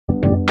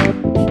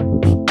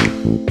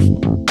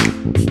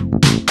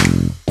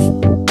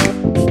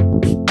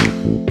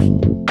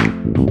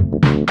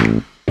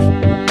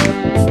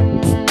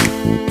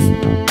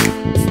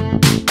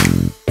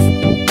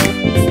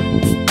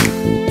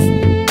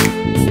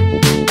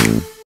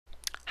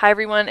Hi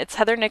everyone, it's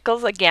Heather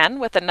Nichols again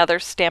with another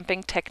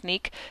stamping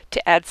technique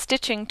to add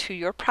stitching to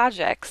your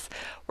projects.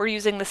 We're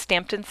using the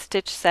Stamped and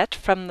Stitch set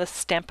from the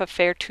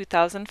Stamp-a-faire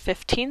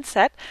 2015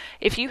 set.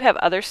 If you have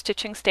other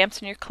stitching stamps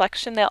in your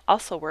collection, they'll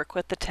also work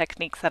with the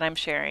techniques that I'm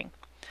sharing.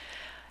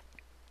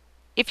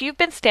 If you've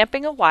been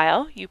stamping a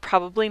while, you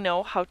probably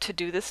know how to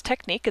do this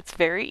technique. It's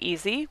very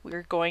easy.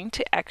 We're going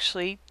to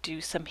actually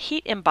do some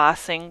heat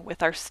embossing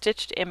with our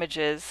stitched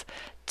images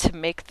to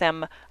make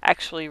them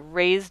actually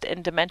raised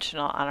and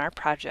dimensional on our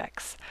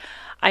projects.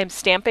 I'm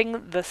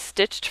stamping the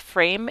stitched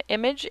frame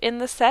image in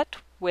the set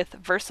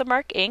with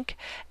Versamark ink,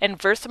 and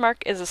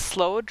Versamark is a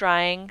slow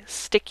drying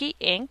sticky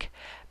ink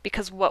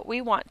because what we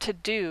want to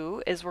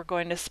do is we're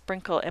going to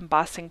sprinkle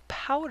embossing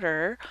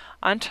powder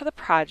onto the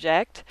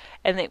project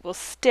and it will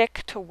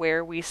stick to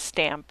where we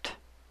stamped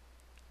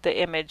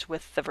the image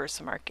with the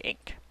Versamark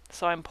ink.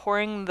 So I'm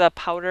pouring the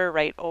powder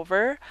right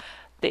over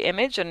the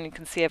image, and you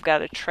can see I've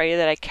got a tray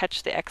that I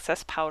catch the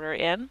excess powder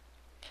in,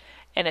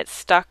 and it's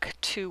stuck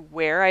to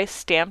where I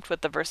stamped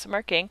with the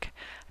Versamark ink.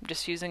 I'm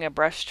just using a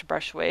brush to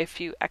brush away a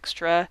few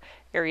extra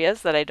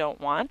areas that I don't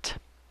want.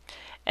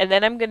 And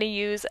then I'm going to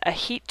use a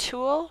heat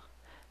tool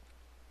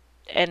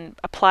and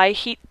apply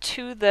heat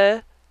to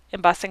the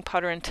embossing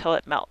powder until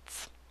it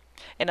melts,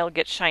 and it'll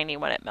get shiny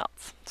when it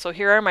melts. So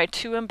here are my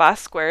two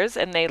embossed squares,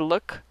 and they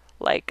look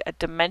like a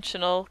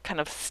dimensional kind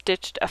of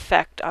stitched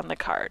effect on the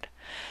card.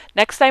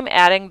 Next, I'm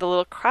adding the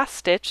little cross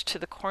stitch to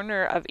the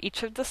corner of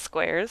each of the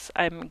squares.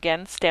 I'm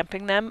again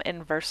stamping them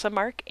in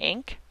Versamark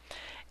ink,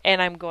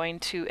 and I'm going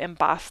to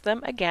emboss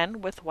them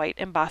again with white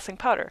embossing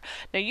powder.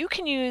 Now you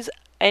can use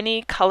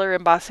any color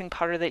embossing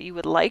powder that you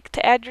would like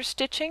to add your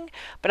stitching,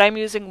 but I'm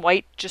using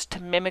white just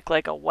to mimic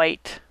like a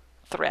white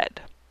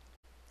thread.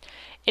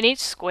 In each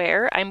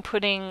square, I'm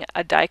putting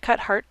a die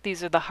cut heart.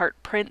 These are the Heart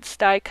Prints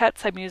die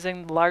cuts. I'm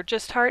using the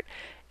largest heart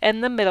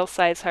and the middle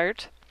size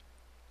heart.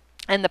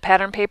 And the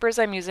pattern papers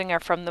I'm using are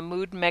from the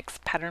Mood Mix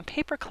pattern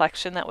paper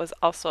collection that was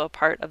also a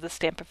part of the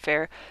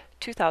Stamp-a-faire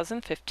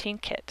 2015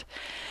 kit.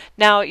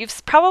 Now,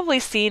 you've probably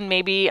seen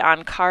maybe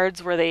on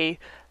cards where they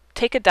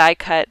take a die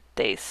cut,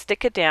 they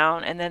stick it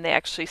down, and then they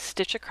actually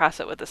stitch across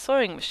it with a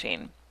sewing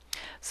machine.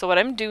 So what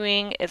I'm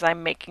doing is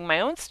I'm making my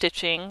own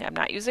stitching. I'm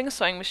not using a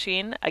sewing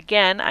machine.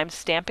 Again, I'm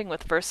stamping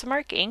with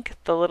Versamark ink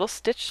the little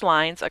stitched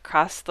lines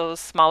across those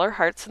smaller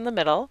hearts in the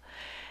middle,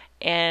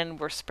 and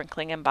we're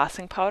sprinkling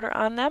embossing powder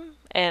on them,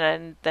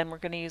 and then we're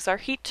going to use our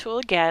heat tool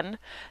again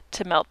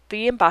to melt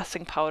the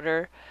embossing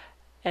powder,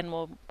 and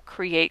we'll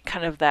create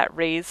kind of that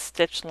raised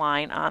stitch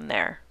line on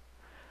there.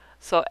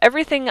 So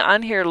everything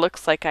on here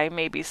looks like I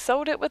maybe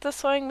sewed it with a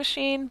sewing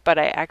machine, but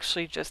I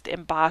actually just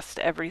embossed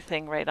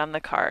everything right on the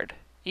card,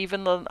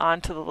 even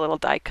onto the little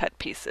die cut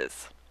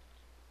pieces.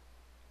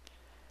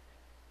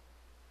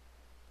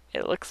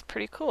 It looks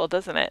pretty cool,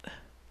 doesn't it?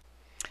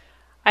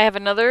 I have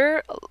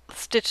another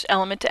stitch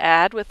element to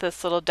add with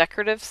this little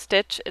decorative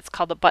stitch. It's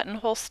called a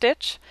buttonhole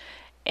stitch,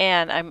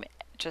 and I'm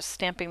just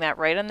stamping that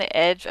right on the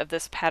edge of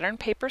this pattern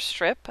paper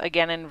strip,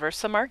 again in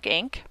Versamark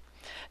ink.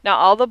 Now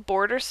all the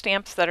border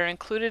stamps that are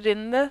included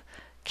in the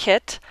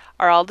kit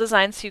are all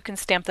designed so you can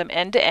stamp them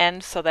end to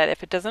end, so that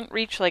if it doesn't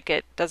reach, like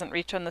it doesn't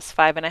reach on this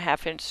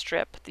 5.5 inch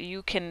strip,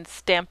 you can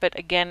stamp it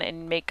again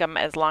and make them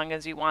as long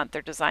as you want.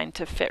 They're designed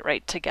to fit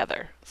right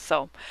together.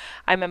 So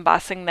I'm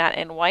embossing that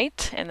in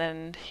white, and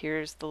then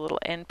here's the little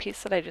end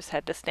piece that I just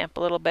had to stamp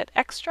a little bit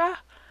extra.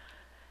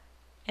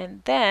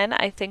 And then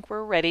I think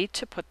we're ready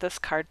to put this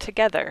card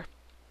together.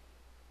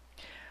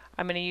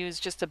 I'm going to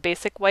use just a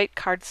basic white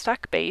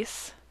cardstock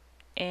base,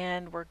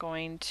 and we're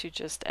going to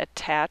just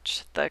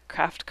attach the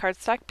craft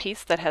cardstock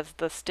piece that has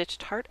the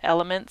stitched heart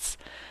elements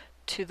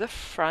to the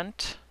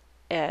front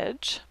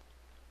edge.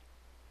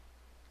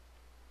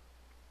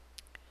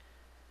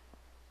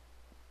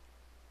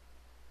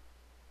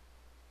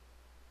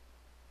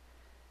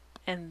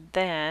 And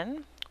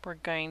then we're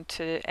going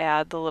to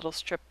add the little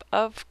strip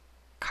of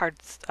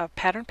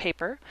pattern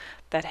paper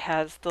that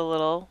has the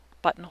little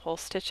buttonhole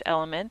stitch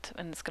element,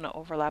 and it's going to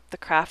overlap the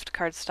craft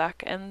cardstock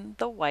and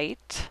the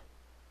white.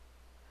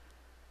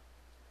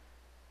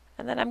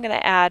 And then I'm going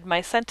to add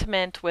my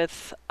sentiment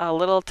with a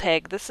little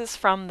tag. This is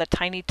from the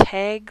Tiny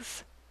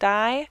Tags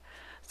die.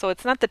 So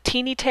it's not the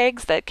teeny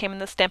tags that came in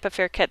the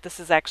Stamp-a-faire kit. This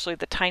is actually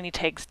the Tiny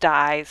Tags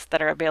dies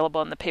that are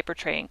available in the Paper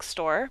Tray Ink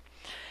store.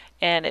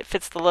 And it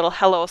fits the little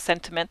hello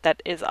sentiment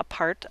that is a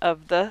part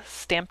of the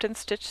Stamped and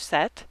Stitch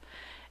set.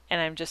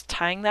 And I'm just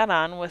tying that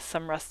on with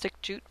some rustic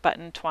jute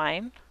button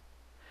twine.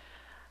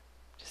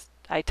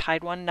 I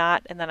tied one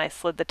knot, and then I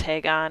slid the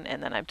tag on,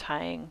 and then I'm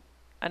tying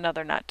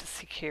another knot to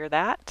secure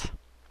that.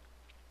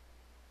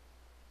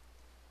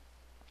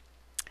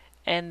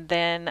 And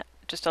then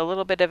just a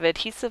little bit of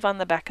adhesive on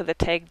the back of the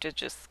tag to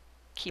just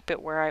keep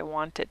it where I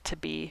want it to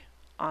be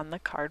on the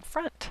card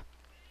front.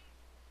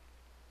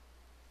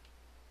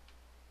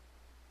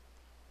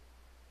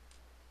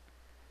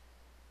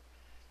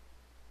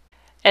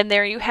 And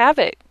there you have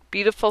it.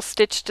 Beautiful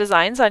stitch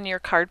designs on your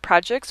card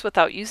projects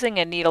without using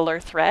a needle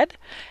or thread.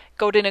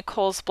 Go to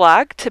Nicole's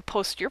blog to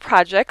post your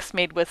projects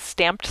made with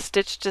stamped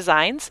stitch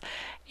designs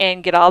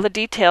and get all the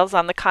details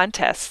on the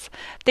contests.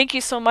 Thank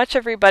you so much,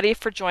 everybody,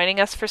 for joining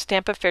us for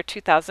Stamp-a-faire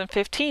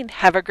 2015.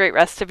 Have a great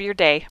rest of your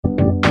day.